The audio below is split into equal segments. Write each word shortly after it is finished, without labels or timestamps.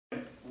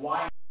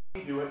why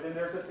did he do it? Then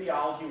there's a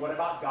theology, what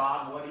about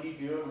God? What did he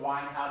do and why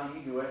and how did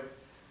he do it?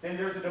 Then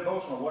there's a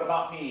devotional, what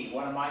about me?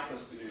 What am I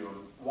supposed to do?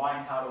 Why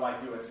and how do I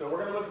do it? So we're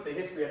going to look at the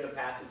history of the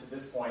passage at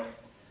this point,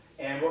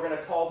 and we're going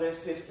to call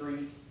this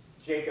history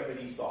Jacob and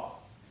Esau.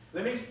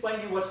 Let me explain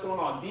to you what's going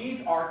on.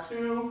 These are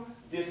two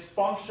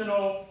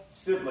dysfunctional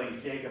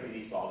siblings, Jacob and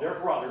Esau. They're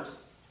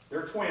brothers.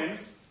 They're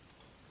twins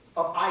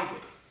of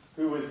Isaac,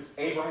 who is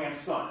Abraham's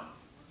son.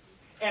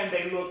 And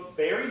they look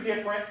very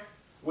different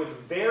with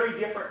very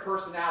different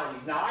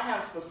personalities. Now, I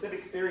have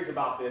specific theories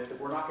about this that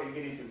we're not going to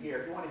get into here.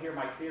 If you want to hear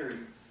my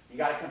theories, you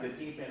got to come to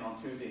Deep End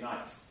on Tuesday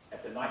nights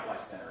at the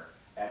Nightlife Center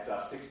at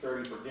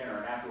 6:30 for dinner,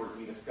 and afterwards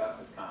we discuss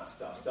this kind of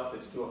stuff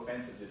that's too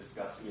offensive to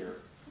discuss here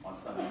on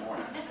Sunday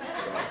morning.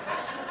 So,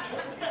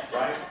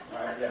 right?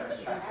 All right, yeah,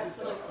 that's right.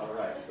 So, all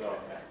right, so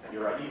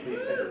you're right. Easily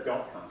offended,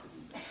 don't come to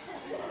Deep End.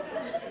 That's what I'm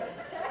trying to say.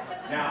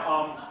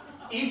 Now,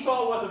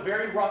 Esau was a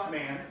very rough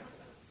man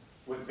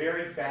with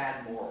very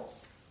bad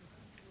morals.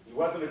 He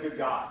wasn't a good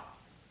guy.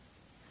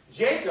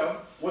 Jacob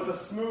was a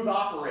smooth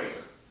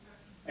operator,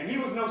 and he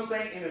was no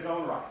saint in his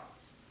own right.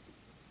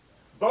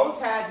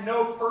 Both had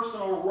no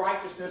personal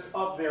righteousness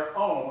of their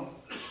own.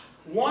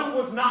 One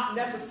was not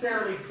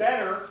necessarily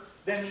better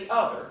than the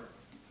other,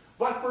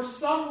 but for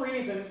some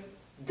reason,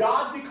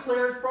 God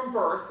declared from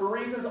birth, for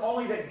reasons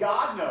only that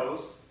God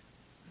knows.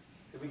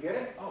 Did we get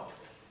it? Oh,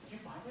 did you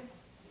find it?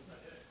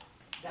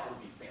 That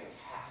would be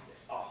fantastic.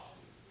 Oh.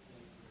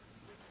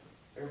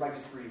 Everybody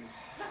just breathe.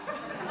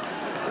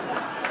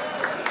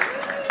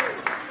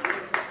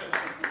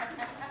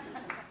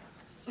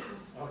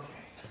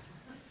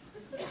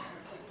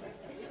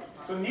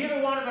 So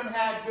neither one of them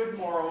had good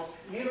morals.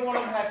 Neither one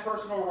of them had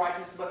personal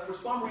righteousness. But for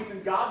some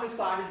reason, God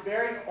decided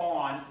very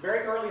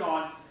early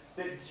on,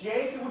 that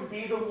Jacob would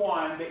be the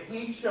one that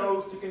he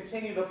chose to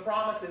continue the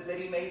promises that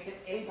he made to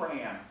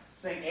Abraham.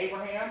 Saying,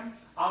 Abraham,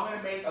 I'm going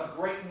to make a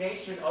great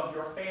nation of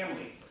your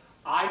family.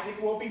 Isaac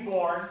will be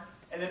born,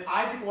 and then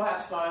Isaac will have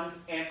sons,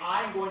 and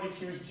I'm going to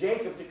choose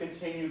Jacob to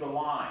continue the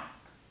line.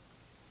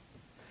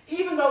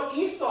 Even though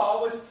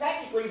Esau was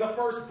technically the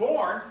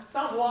firstborn,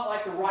 sounds a lot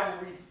like the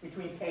rivalry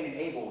between Cain and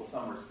Abel in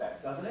some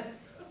respects, doesn't it?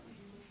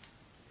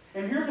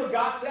 And here's what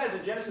God says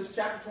in Genesis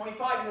chapter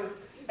 25. He says,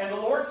 and the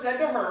Lord said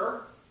to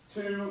her,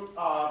 to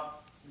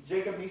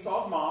Jacob and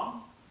Esau's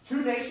mom,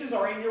 2 nations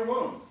are in your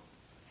womb,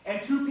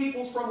 and 2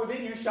 peoples from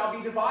within you shall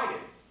be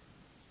divided.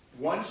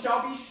 One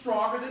shall be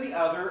stronger than the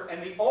other,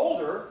 and the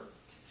older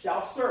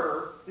shall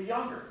serve the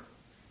younger.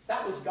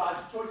 That was God's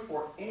choice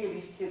for any of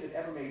these kids that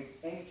ever made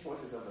any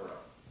choices of their own.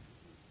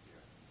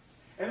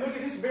 And look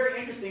at this, very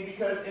interesting,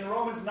 because in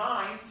Romans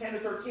 9, 10 to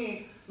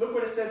 13, look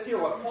what it says here,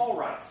 what Paul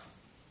writes.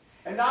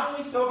 And not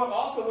only so, but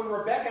also when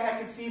Rebekah had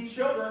conceived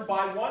children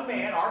by one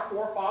man, our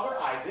forefather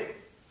Isaac,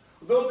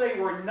 though they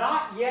were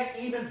not yet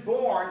even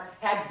born,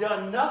 had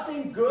done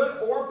nothing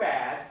good or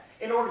bad,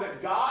 in order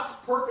that God's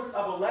purpose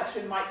of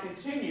election might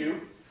continue,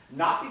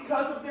 not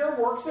because of their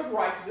works of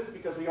righteousness,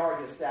 because we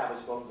already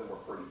established both of them were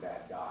pretty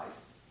bad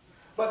guys,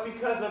 but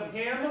because of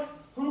him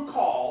who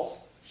calls.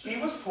 She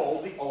was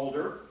told the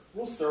older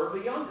will serve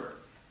the younger.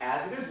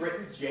 As it is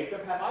written,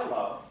 Jacob have I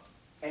loved,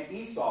 and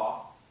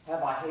Esau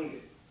have I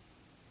hated.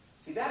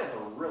 See, that is a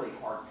really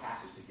hard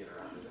passage to get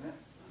around, isn't it?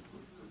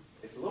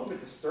 It's a little bit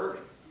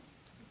disturbing.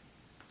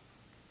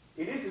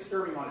 It is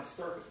disturbing on its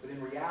surface, but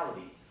in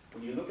reality,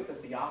 when you look at the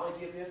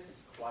theology of this,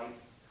 it's quite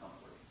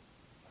comforting.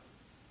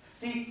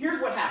 See, here's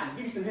what happens. I'll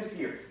give you some history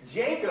here.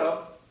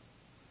 Jacob,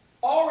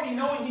 already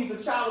knowing he's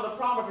the child of the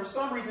promise, for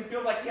some reason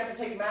feels like he has to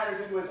take matters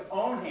into his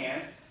own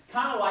hands,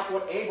 kind of like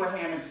what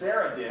Abraham and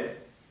Sarah did.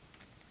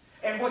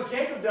 And what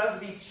Jacob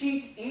does is he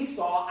cheats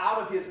Esau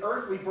out of his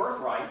earthly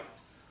birthright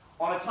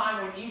on a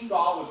time when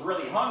Esau was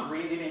really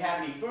hungry and didn't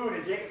have any food.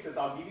 And Jacob says,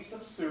 I'll give you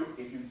some soup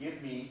if you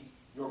give me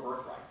your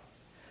birthright.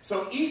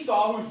 So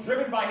Esau, who's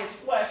driven by his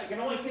flesh, he can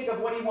only think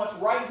of what he wants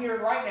right here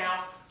and right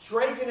now,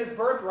 trades in his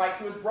birthright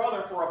to his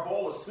brother for a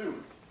bowl of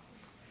soup.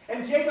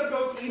 And Jacob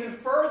goes even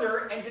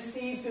further and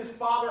deceives his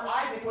father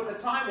Isaac, who at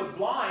the time was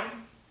blind.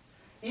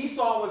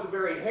 Esau was a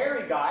very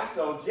hairy guy,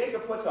 so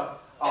Jacob puts a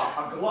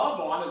glove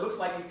on that looks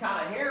like he's kind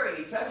of hairy, and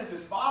he touches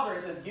his father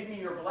and says, give me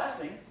your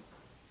blessing.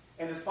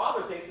 And his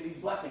father thinks that he's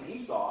blessing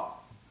Esau,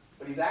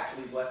 but he's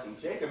actually blessing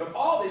Jacob. And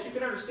all this, you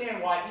can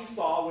understand why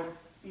Esau would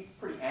be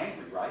pretty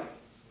angry, right?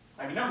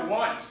 I mean, number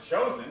 1, he's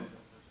chosen.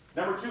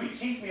 Number 2, he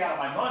cheats me out of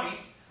my money.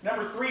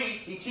 Number 3,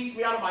 he cheats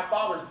me out of my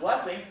father's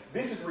blessing.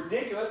 This is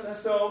ridiculous. And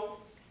so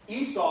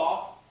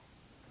Esau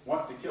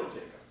wants to kill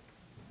Jacob.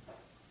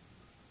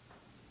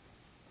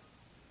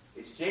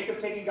 It's Jacob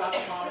taking God's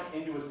promise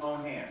into his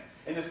own hands.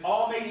 And this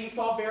all made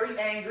Esau very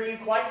angry,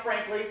 and quite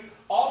frankly,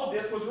 all of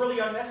this was really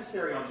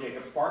unnecessary on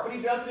Jacob's part, but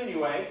he does it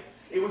anyway.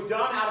 It was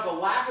done out of a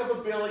lack of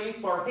ability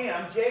for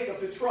him, Jacob,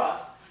 to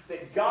trust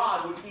that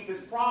God would keep his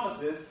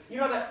promises. You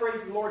know that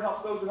phrase, the Lord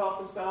helps those who help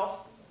themselves?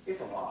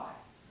 It's a lie.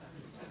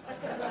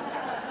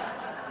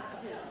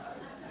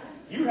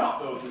 You help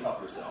those who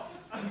help yourself.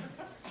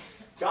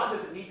 God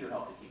doesn't need your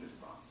help to keep his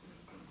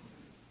promises.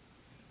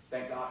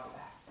 Thank God for that.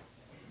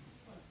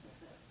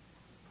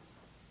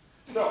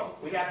 So,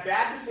 we have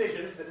bad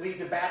decisions that lead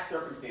to bad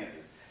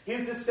circumstances.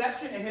 His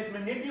deception and his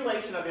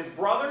manipulation of his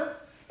brother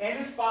and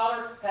his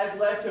father has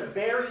led to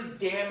very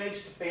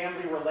damaged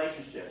family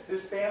relationships.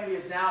 This family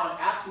is now an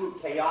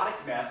absolute chaotic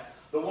mess.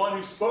 The one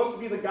who's supposed to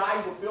be the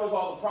guy who fulfills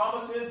all the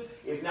promises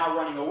is now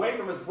running away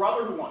from his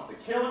brother who wants to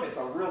kill him. It's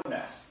a real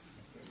mess.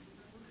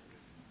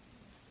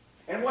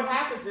 And what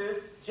happens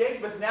is,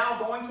 Jacob is now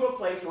going to a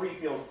place where he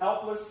feels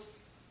helpless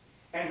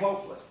and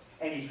hopeless.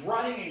 And he's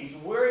running and he's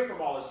worried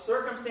from all the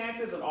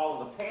circumstances and all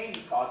of the pain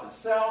he's caused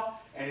himself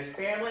and his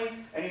family.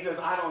 And he says,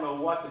 I don't know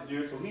what to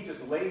do. So he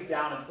just lays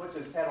down and puts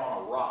his head on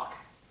a rock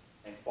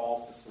and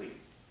falls to sleep.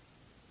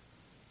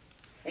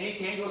 And he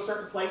came to a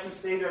certain place and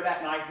stayed there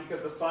that night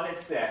because the sun had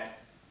set.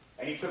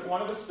 And he took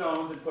one of the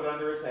stones and put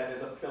under his head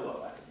as a pillow.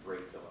 That's a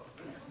great pillow.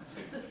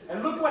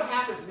 And look what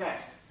happens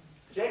next.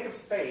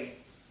 Jacob's faith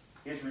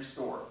is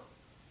restored.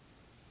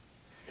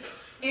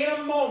 In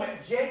a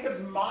moment, Jacob's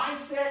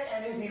mindset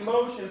and his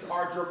emotions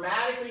are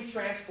dramatically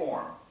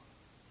transformed.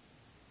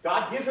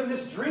 God gives him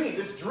this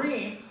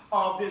dream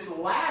of this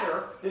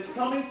ladder that's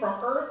coming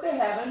from earth to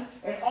heaven,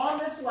 and on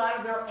this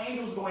ladder there are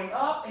angels going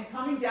up and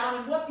coming down,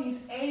 and what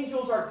these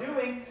angels are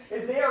doing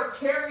is they are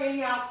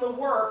carrying out the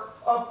work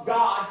of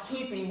God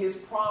keeping his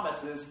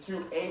promises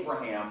to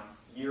Abraham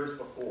years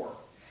before.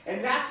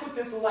 And that's what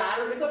this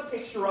ladder is a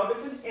picture of.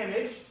 It's an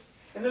image.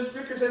 And the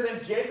scripture says,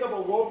 and Jacob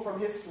awoke from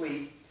his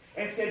sleep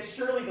and said,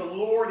 surely the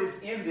Lord is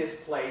in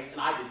this place, and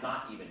I did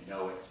not even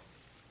know it.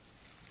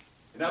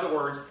 In other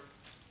words,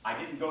 I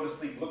didn't go to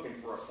sleep looking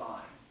for a sign.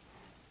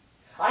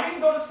 I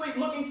didn't go to sleep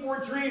looking for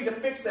a dream to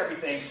fix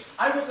everything.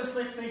 I went to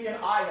sleep thinking,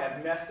 I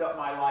have messed up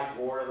my life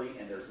royally,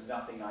 and there's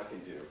nothing I can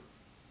do.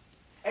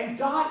 And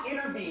God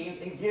intervenes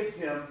and gives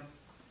him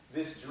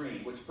this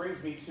dream, which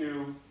brings me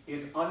to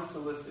his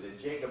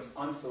Jacob's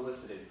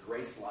unsolicited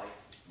grace-life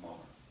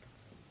moment.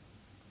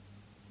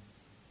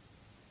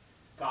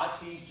 God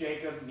sees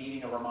Jacob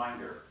needing a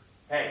reminder.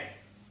 Hey,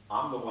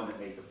 I'm the one that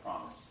made the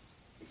promise.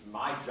 It's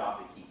my job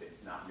to keep it,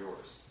 not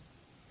yours.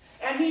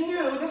 And he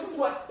knew, this is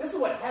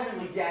what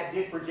Heavenly Dad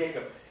did for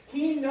Jacob.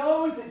 He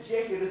knows that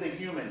Jacob is a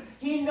human.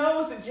 He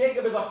knows that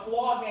Jacob is a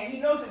flawed man. He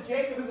knows that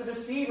Jacob is a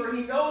deceiver.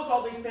 He knows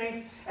all these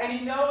things. And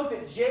he knows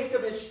that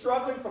Jacob is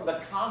struggling from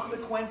the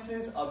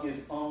consequences of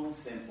his own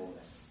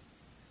sinfulness.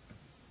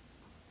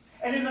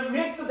 And in the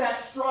midst of that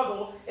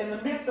struggle, in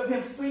the midst of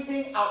him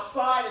sleeping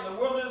outside in the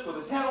wilderness with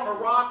his head on a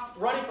rock,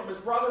 running from his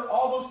brother,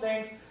 all those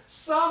things,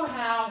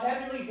 somehow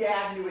Heavenly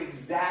Dad knew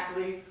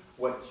exactly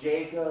what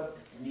Jacob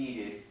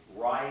needed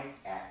right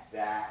at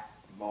that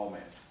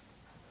moment.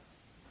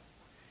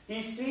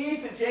 He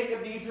sees that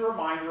Jacob needs a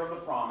reminder of the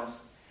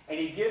promise, and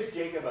he gives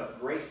Jacob a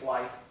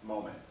grace-life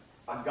moment,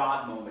 a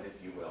God moment,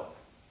 if you will.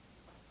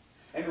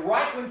 And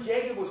right when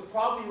Jacob was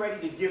probably ready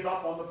to give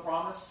up on the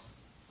promise,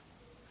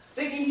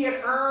 thinking he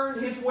had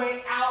earned his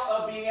way out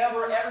of being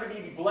ever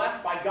to be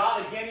blessed by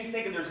God again, he's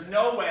thinking there's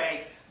no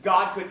way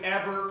God could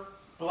ever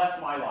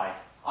bless my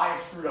life. I have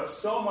screwed up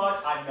so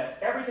much. I've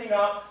messed everything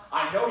up.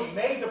 I know he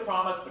made the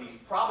promise, but he's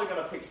probably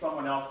going to pick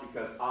someone else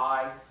because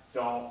I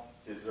don't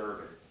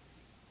deserve it.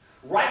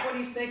 Right when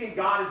he's thinking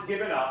God has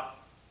given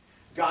up,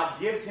 God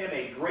gives him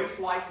a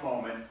grace-life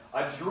moment,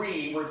 a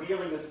dream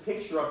revealing this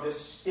picture of this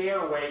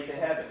stairway to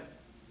heaven.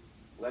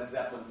 Led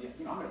Zeppelin,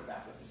 I'm going to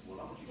back up just a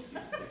little. I want you to see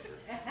this picture.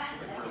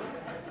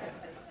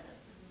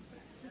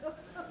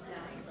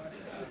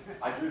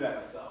 I drew that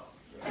myself.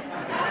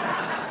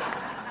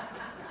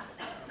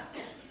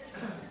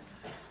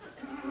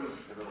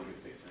 It's a really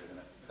good picture, isn't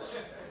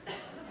it?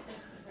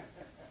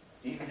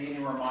 He's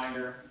needing a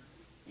reminder.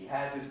 He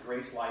has his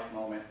grace life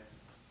moment.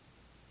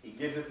 He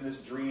gives it this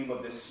dream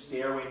of this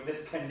stairway,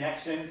 this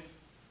connection.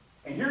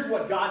 And here's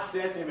what God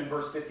says to him in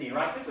verse 15,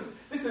 right? This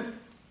is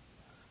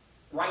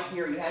right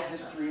here. He has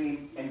this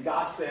dream, and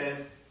God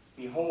says,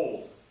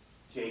 behold,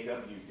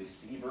 Jacob, you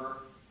deceiver.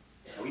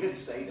 No, he didn't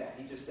say that.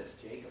 He just says,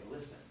 Jacob,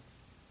 listen.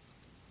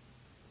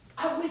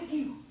 I'm with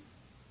you.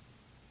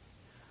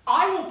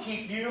 I will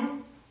keep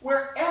you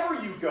wherever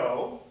you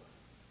go,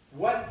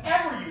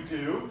 whatever you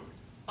do.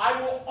 I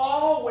will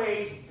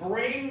always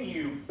bring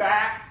you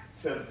back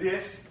to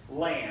this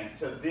land,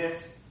 to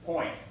this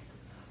point.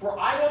 For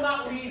I will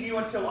not leave you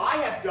until I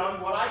have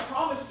done what I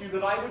promised you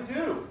that I would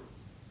do.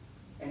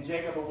 And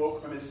Jacob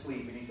awoke from his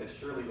sleep, and he said,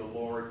 surely the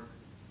Lord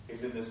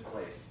is in this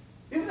place.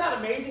 Isn't that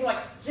amazing? Like,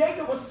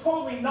 Jacob was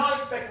totally not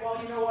expecting,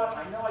 well, you know what?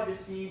 I know I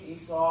deceived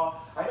Esau.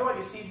 I know I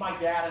deceived my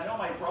dad. I know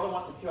my brother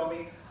wants to kill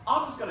me.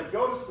 I'm just going to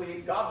go to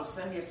sleep. God will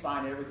send me a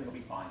sign and everything will be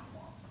fine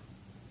tomorrow.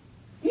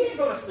 He didn't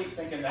go to sleep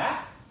thinking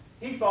that.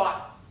 He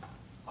thought,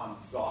 I'm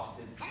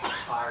exhausted. I'm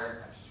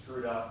tired. I've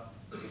screwed up.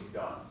 It's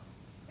done.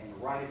 And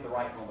right at the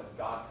right moment,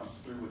 God comes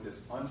through with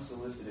this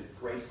unsolicited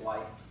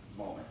grace-like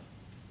moment.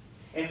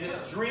 And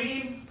this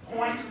dream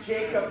points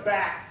Jacob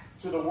back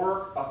to the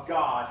work of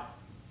God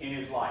in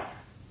his life.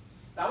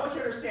 Now, I want you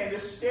to understand,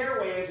 this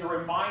stairway is a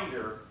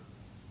reminder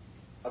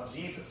of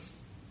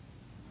Jesus.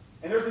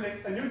 And there's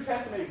a New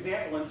Testament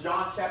example in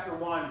John chapter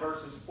 1,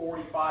 verses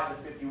 45 to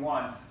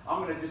 51.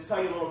 I'm going to just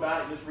tell you a little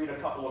about it, just read a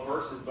couple of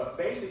verses. But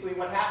basically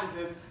what happens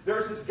is,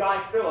 there's this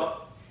guy,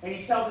 Philip, and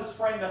he tells his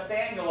friend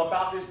Nathaniel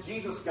about this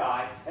Jesus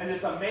guy and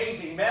this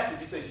amazing message.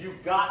 He says,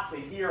 you've got to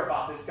hear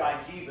about this guy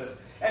Jesus.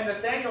 And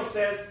Nathaniel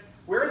says,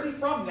 where is he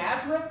from?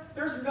 Nazareth?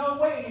 There's no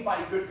way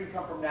anybody good can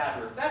come from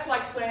Nazareth. That's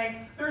like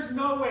saying, there's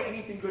no way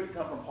anything good can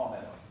come from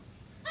Palmetto.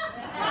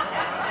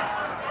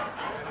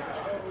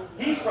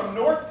 He's from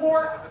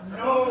Northport?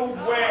 No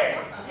way.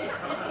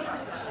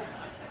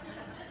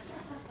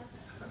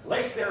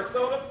 Lake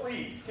Sarasota,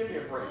 please, give me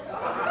a break.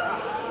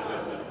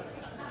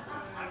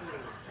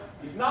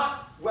 He's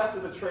not west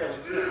of the trail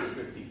and killing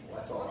good people.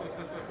 That's all I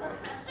got to say.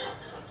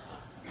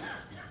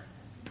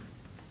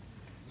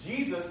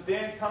 Jesus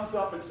then comes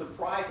up and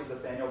surprises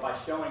Nathanael by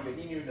showing that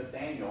he knew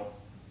Nathanael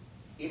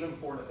even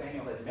before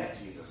Nathanael had met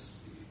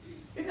Jesus.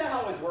 Isn't that how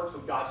it always works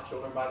with God's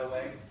children, by the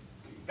way?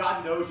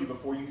 God knows you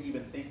before you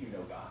even think you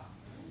know God.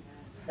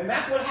 And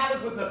that's what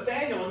happens with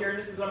Nathanael here.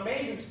 This is an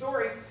amazing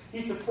story. He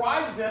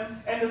surprises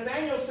him, and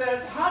Nathanael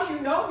says, how do you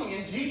know me?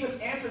 And Jesus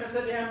answered and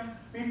said to him,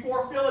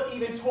 before Philip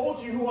even told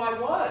you who I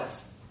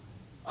was,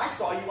 I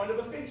saw you under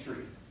the fig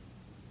tree.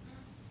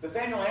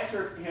 Nathanael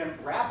answered him,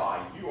 Rabbi,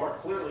 you are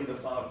clearly the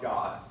Son of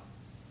God.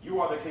 You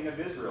are the King of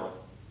Israel.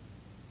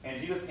 And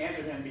Jesus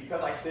answered him,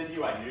 because I said to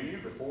you, I knew you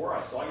before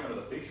I saw you under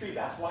the fig tree,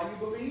 that's why you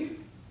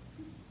believe?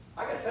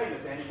 I got to tell you,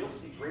 Nathanael, you'll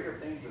see greater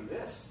things than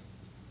this.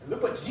 And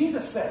look what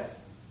Jesus says.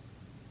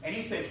 And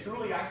he said,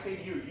 truly I say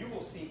to you, you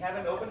will see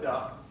heaven opened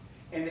up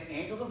and the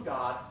angels of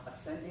God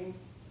ascending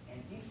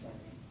and descending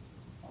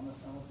on the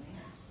Son of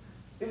Man.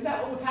 Isn't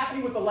that what was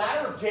happening with the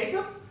ladder of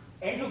Jacob?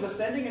 Angels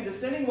ascending and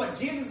descending. What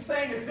Jesus is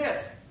saying is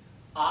this: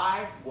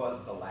 I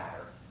was the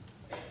ladder.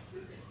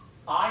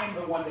 I am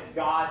the one that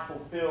God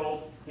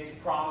fulfills his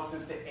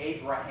promises to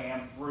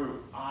Abraham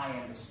through. I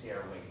am the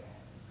stairway to heaven.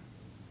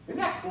 Isn't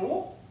that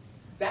cool?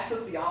 That's the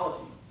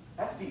theology.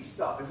 That's deep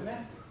stuff, isn't it?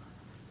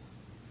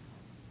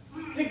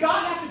 Did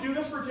God have to do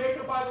this for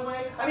Jacob, by the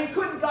way? I mean,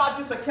 couldn't God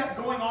just have kept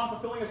going on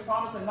fulfilling his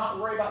promise and not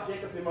worry about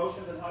Jacob's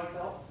emotions and how he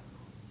felt?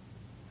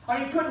 I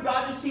mean, couldn't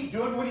God just keep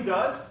doing what he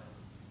does?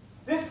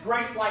 This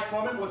grace-like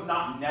moment was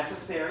not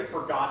necessary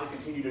for God to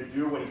continue to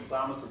do what he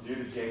promised to do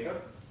to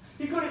Jacob.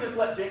 He could have just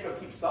let Jacob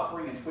keep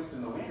suffering and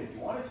twisting the wind if he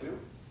wanted to.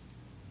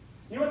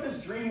 You know what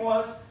this dream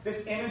was?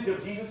 This image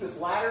of Jesus'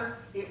 ladder?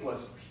 It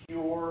was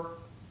pure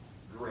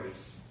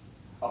grace.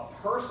 A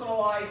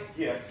personalized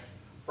gift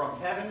from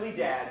Heavenly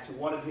Dad to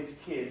one of his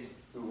kids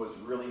who was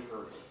really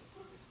hurting.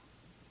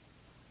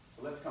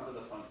 So let's come to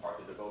the fun part,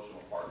 the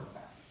devotional part of the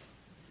passage.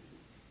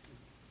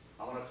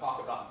 I want to talk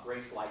about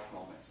grace-like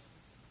moments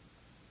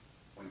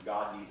when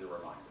God needs a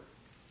reminder,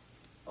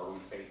 or when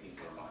faith needs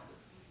a reminder.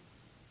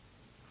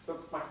 So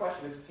my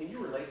question is, can you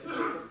relate to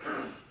Jacob?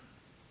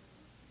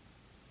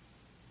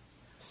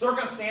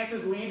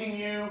 Circumstances leaving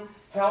you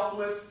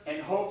helpless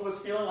and hopeless,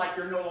 feeling like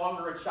you're no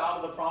longer a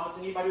child of the promise.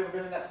 Anybody ever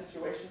been in that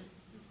situation?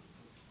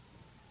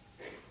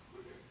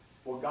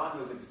 Well, God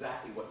knows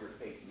exactly what your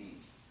faith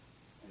needs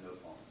in those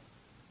moments.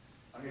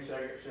 I'm going to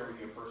share with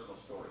you a personal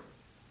story.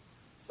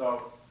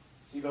 So,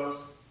 see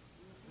those?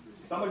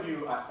 Some of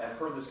you have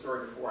heard this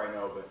story before, I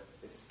know, but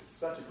it's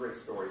such a great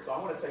story. So I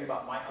want to tell you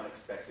about my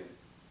unexpected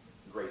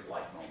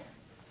grace-like moment.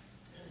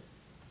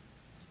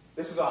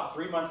 This is about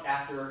 3 months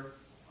after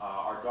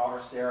our daughter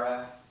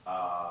Sarah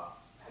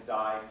had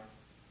died,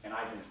 and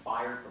I'd been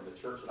fired from the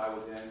church that I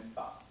was in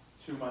about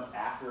 2 months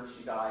after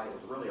she died. It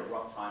was really a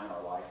rough time in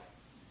our life.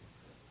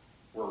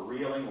 We're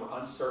reeling, we're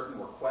uncertain,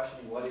 we're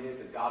questioning what it is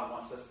that God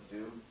wants us to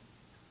do.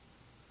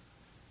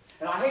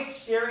 And I hate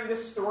sharing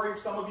this story with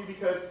some of you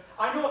because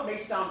I know it may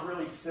sound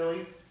really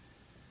silly,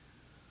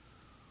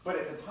 but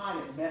at the time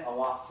it meant a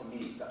lot to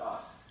me, to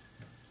us.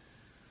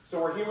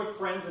 So we're here with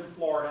friends in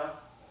Florida.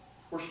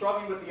 We're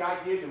struggling with the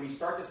idea, do we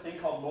start this thing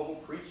called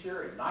mobile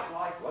preacher and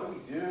nightlife? What do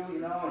we do,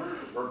 And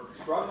we're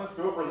struggling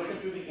through it. We're looking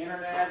through the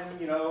internet and,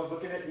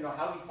 looking at,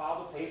 how do we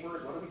file the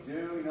papers? What do we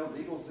do?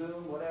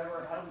 LegalZoom, whatever,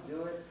 and how do we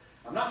do it?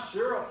 I'm not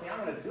sure, okay,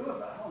 I'm going to do it,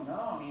 but I don't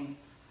know. I mean,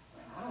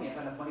 I don't even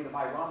have enough money to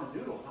buy ramen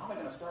noodles. How am I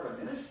going to start a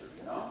ministry,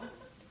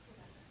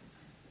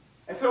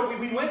 And so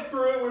we went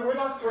through, we're with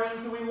our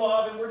friends who we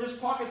love, and we're just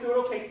talking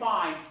through it. Okay,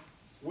 fine,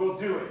 we'll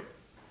do it.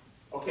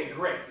 Okay,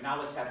 great, now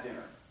let's have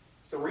dinner.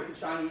 So we're eating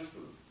Chinese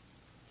food.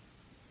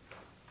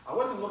 I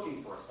wasn't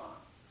looking for a sign.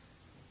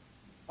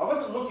 I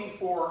wasn't looking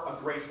for a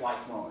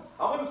grace-like moment.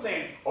 I wasn't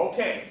saying,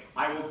 okay,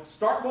 I will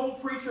start Mobile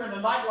Preacher in the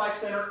Nightlife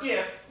Center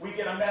if we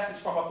get a message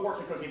from a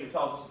fortune cookie that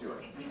tells us to do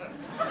it.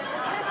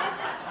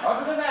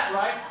 Other than that,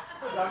 right?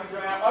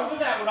 Other than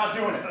that, we're not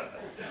doing it.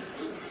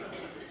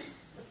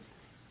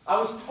 I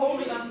was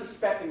totally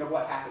unsuspecting of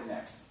what happened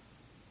next.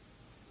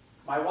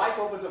 My wife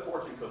opens a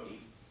fortune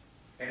cookie,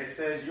 and it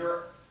says,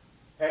 you're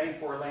heading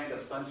for a land of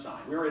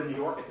sunshine. We were in New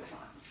York at the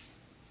time.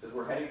 It says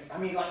we're heading,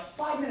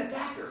 5 minutes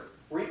after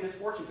we eat this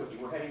fortune cookie,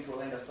 we're heading to a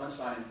land of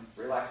sunshine and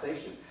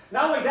relaxation.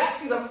 Not only that,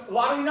 see the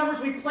lottery numbers,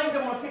 we played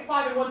them on a pick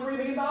 5 and won $3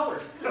 million. It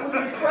was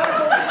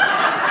incredible.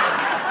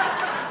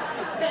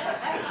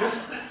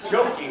 Just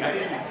joking. I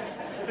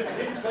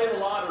didn't play the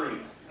lottery.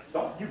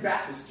 Don't you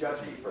Baptists judge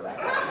me for that.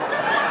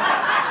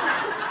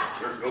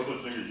 There's no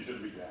such thing as you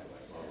shouldn't be gambling.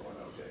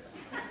 Okay.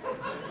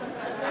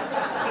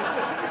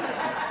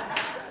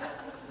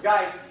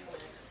 Guys,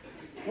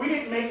 we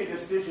didn't make a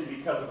decision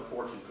because of the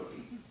fortune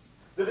cookie.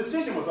 The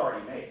decision was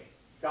already made.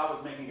 God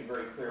was making it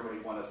very clear what he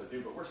wanted us to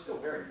do, but we're still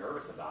very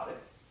nervous about it.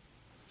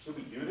 Should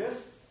we do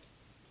this?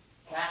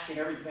 Cash in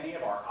every penny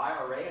of our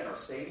IRA and our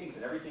savings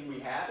and everything we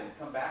have and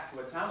come back to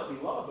a town that we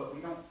love, but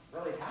we don't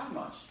really have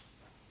much.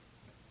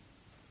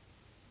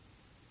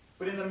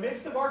 But in the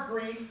midst of our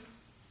grief,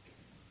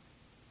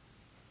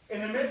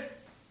 in the midst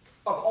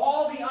of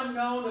all the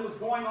unknown that was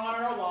going on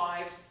in our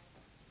lives,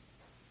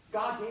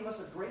 God gave us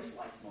a grace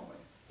life moment.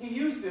 He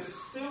used this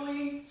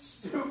silly,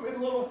 stupid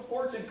little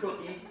fortune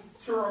cookie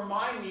to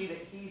remind me that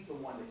he's the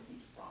one that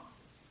keeps promises.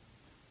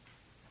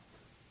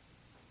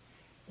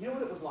 You know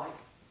what it was like?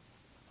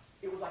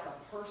 It was like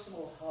a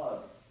personal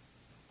hug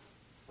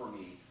for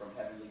me from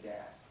Heavenly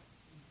Dad.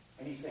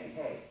 And he's saying,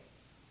 hey,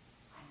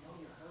 I know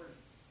you're hurting.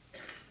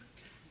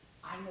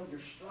 I know you're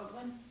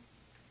struggling.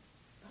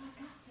 But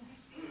I got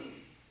this.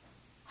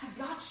 I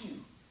got you.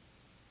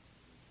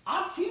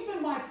 I'm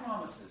keeping my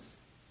promises.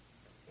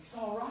 It's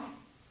all right.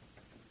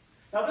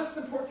 Now, this is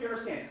important for you to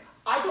understand.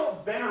 I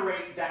don't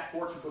venerate that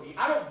fortune cookie.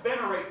 I don't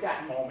venerate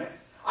that moment.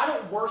 I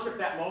don't worship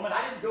that moment.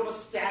 I didn't build a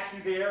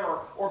statue there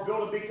or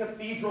build a big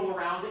cathedral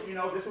around it. You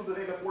know, this was the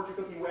day the fortune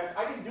cookie wept.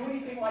 I didn't do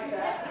anything like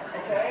that,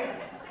 okay?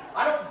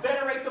 I don't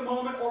venerate the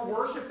moment or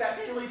worship that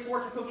silly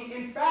fortune cookie.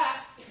 In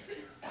fact,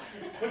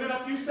 within a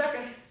few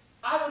seconds,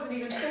 I wasn't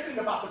even thinking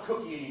about the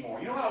cookie anymore.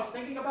 You know what I was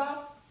thinking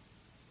about?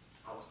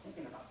 I was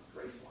thinking about the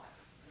grace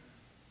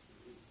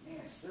life.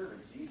 Man, serving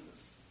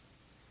Jesus,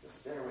 the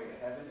stairway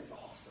to heaven is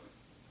awesome.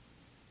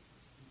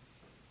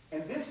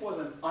 And this was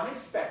an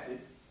unexpected,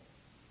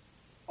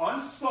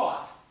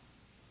 unsought,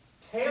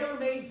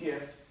 tailor-made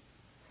gift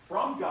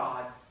from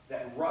God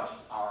that rushed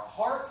our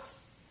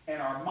hearts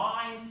and our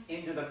minds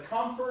into the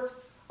comfort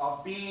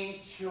of being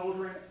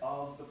children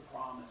of the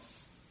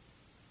promise.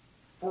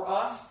 For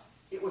us,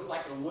 it was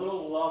like a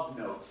little love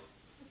note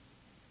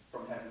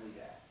from Heavenly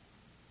Dad.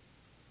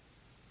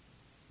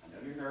 I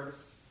know you're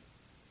nervous.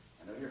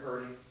 I know you're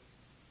hurting.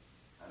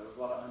 I know there's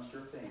a lot of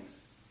unsure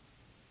things,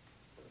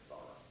 but it's all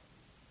right.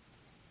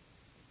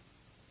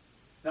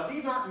 Now,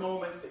 these aren't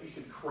moments that you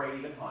should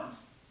crave and hunt.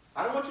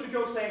 I don't want you to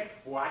go saying,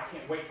 well, I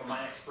can't wait for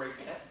my next grace.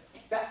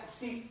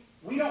 See,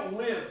 we don't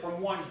live from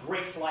one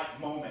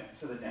grace-like moment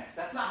to the next.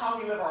 That's not how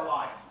we live our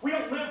lives. We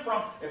don't live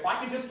from, if I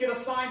can just get a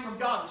sign from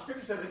God. The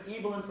Scripture says an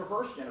evil and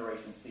perverse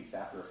generation seeks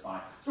after a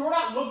sign. So we're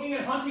not looking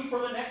and hunting for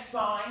the next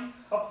sign,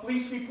 a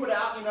fleece we put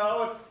out, you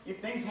know, if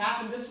things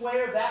happen this way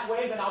or that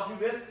way, then I'll do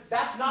this.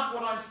 That's not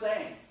what I'm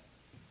saying.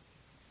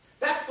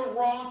 That's the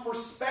wrong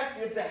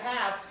perspective to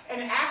have,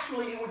 and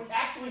actually, it would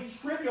actually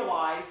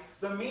trivialize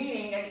the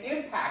meaning and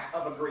impact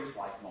of a grace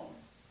life moment.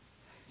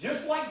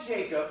 Just like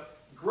Jacob,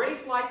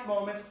 grace life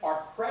moments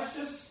are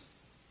precious,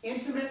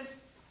 intimate,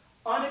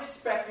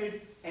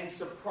 unexpected, and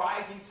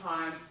surprising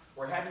times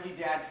where Heavenly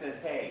Dad says,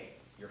 hey,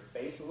 your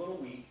faith's a little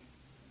weak.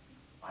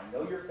 I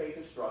know your faith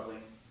is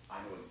struggling. I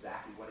know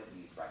exactly what it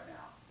needs right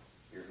now.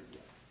 Here's a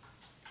gift.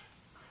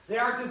 They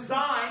are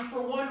designed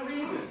for one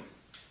reason.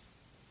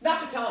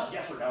 Not to tell us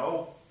yes or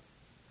no,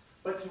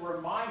 but to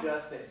remind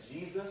us that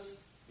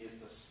Jesus is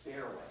the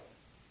stairway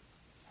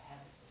to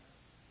heaven.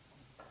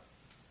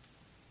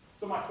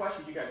 So my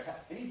question to you guys, have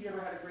any of you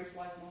ever had a grace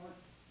life moment?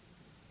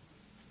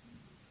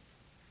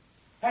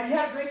 Have you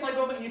had a grace life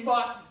moment and you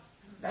thought,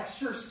 that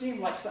sure seemed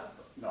like something?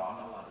 No, I'm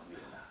not allowed to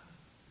do that.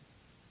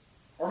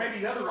 Or maybe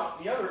the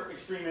other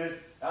extreme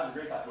is, that was a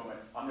grace life moment.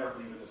 I'm never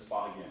leaving this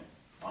spot again.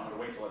 I'm going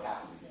to wait till it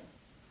happens again.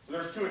 So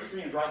there's two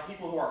extremes, right?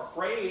 People who are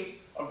afraid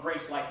of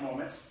grace life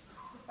moments.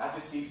 That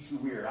just seems too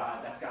weird.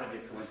 That's got to be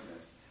a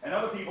coincidence. And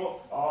other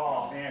people,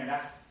 oh man,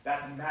 that's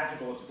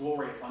magical. It's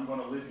glorious. I'm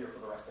going to live here for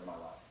the rest of my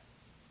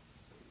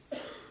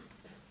life.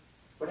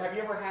 But have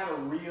you ever had a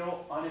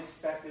real,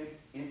 unexpected,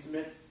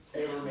 intimate,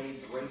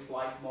 tailor-made grace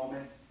life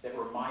moment that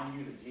reminded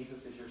you that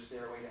Jesus is your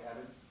stairway to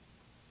heaven?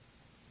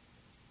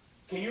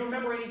 Can you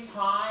remember any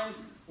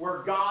times where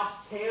God's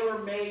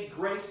tailor-made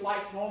grace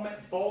life moment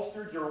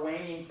bolstered your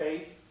waning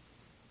faith?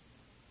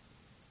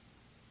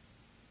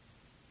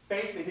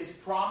 Faith that his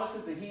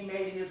promises that he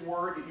made in his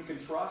word that you can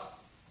trust?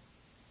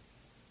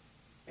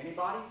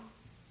 Anybody?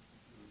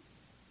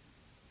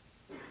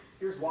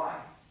 Here's why.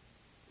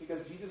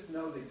 Because Jesus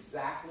knows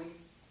exactly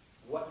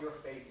what your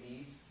faith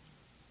needs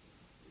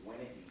when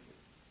it needs it.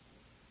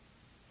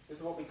 This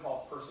is what we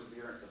call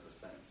perseverance of the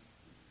saints.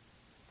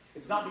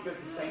 It's not because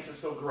the saints are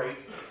so great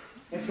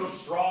and so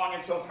strong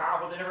and so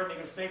powerful they never make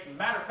mistakes. As a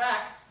matter of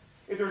fact,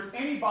 if there's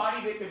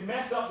anybody that could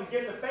mess up the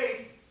gift of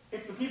faith,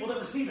 it's the people that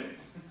receive it.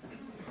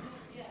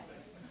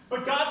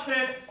 But God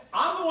says,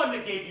 I'm the one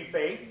that gave you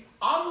faith.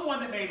 I'm the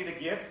one that made it a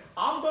gift.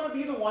 I'm going to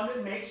be the one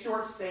that makes sure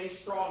it stays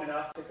strong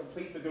enough to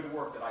complete the good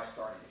work that I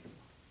started in.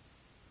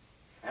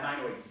 And I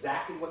know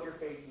exactly what your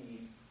faith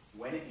needs,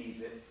 when it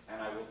needs it,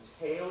 and I will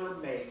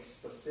tailor-make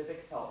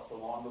specific helps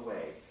along the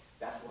way.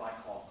 That's what I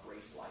call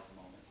grace life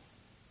moments.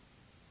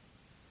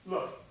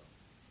 Look,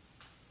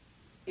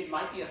 it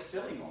might be a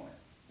silly moment,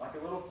 like a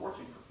little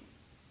fortune cookie.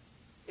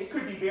 It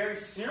could be very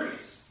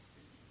serious.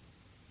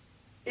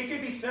 It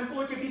could be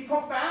simple, it could be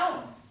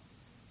profound.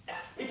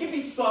 can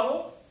be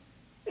subtle.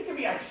 It can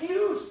be a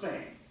huge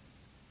thing.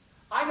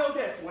 I know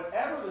this,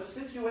 whatever the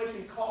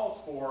situation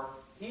calls for,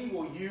 he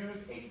will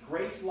use a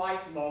grace life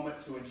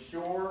moment to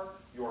ensure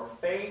your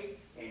faith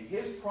in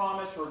his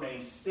promise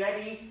remains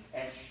steady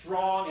and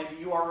strong, and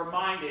you are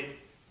reminded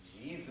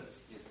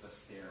Jesus is the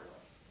stairway.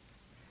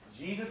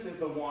 Jesus is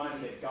the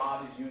one that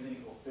God is using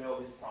to fulfill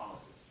his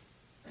promises.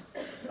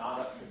 It's not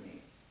up to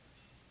me.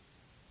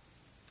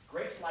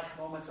 Grace life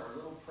moments are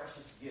little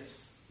precious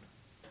gifts.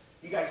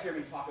 You guys hear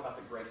me talk about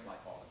the grace life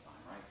all the time,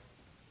 right?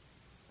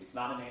 It's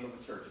not a name of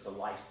a church. It's a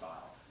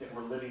lifestyle that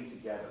we're living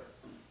together.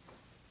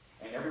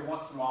 And every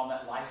once in a while in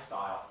that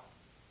lifestyle,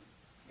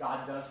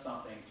 God does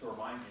something to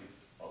remind you,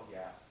 oh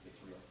yeah, it's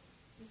real.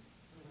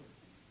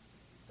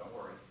 Don't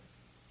worry.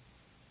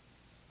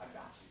 I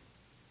got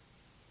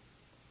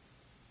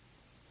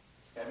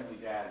you. Heavenly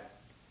Dad,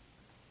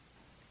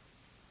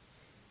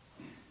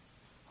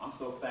 I'm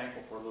so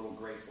thankful for little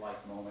grace life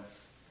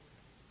moments.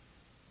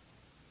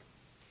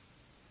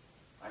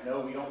 I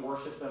know we don't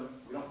worship them,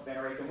 we don't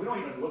venerate them, we don't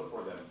even look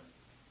for them.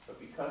 But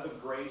because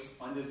of grace,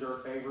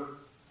 undeserved favor,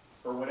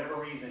 for whatever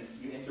reason,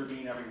 you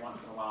intervene every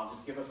once in a while and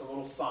just give us a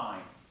little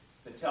sign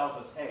that tells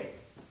us, hey,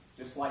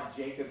 just like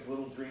Jacob's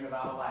little dream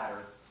about a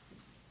ladder,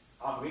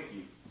 I'm with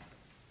you.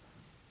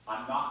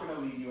 I'm not going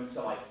to leave you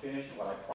until I finish what I promised.